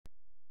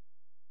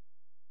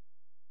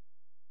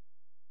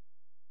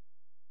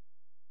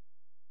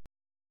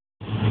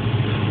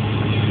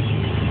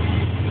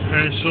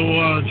Alright,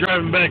 so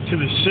driving back to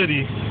the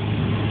city,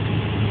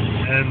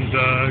 and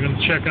I'm going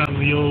to check on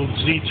the old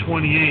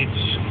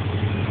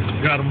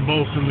Z28s. Got them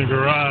both in the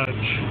garage.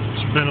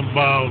 It's been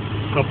about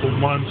a couple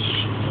months.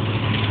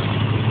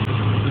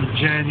 In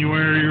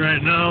January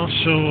right now,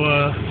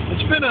 so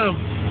it's been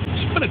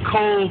a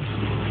cold,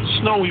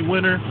 snowy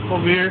winter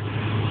over here.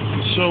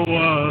 So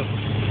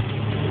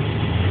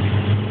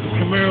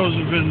Camaros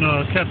have been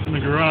kept in the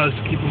garage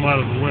to keep them out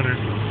of the winter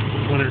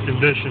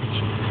conditions.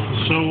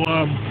 So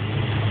I'm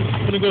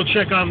gonna go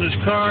check on this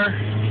car.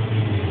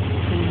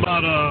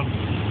 About a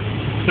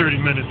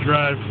 30-minute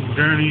drive from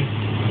Gurney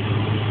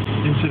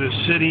into the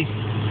city.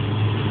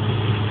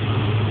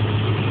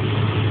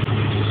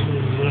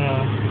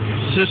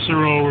 This is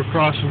Cicero. We're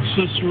crossing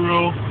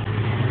Cicero.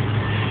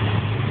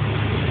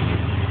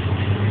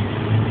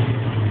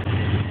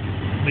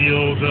 The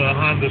old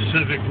Honda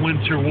Civic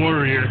Winter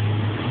Warrior.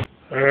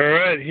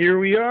 Alright, here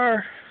we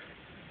are.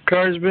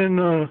 Car's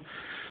been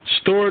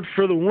stored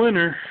for the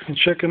winter. I'm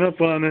checking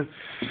up on it.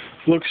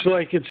 Looks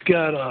like it's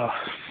got a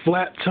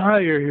flat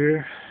tire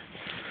here.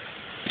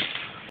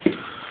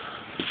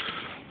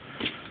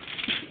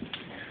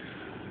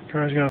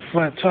 Car's got a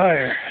flat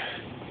tire.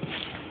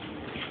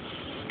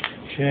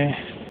 Okay.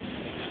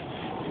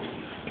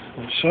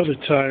 This other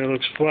tire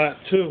looks flat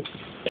too.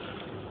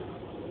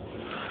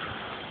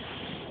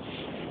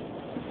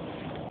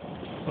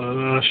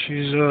 But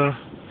she's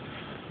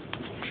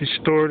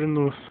stored in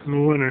the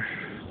winter.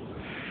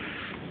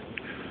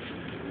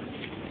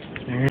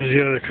 And here's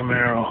the other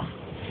Camaro.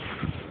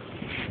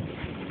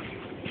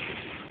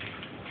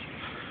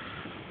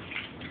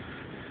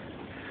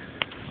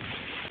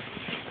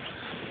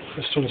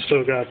 This one's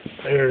still got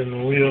air in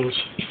the wheels.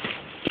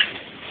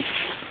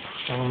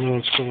 I don't know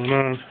what's going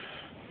on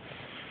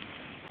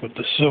with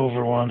the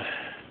silver one.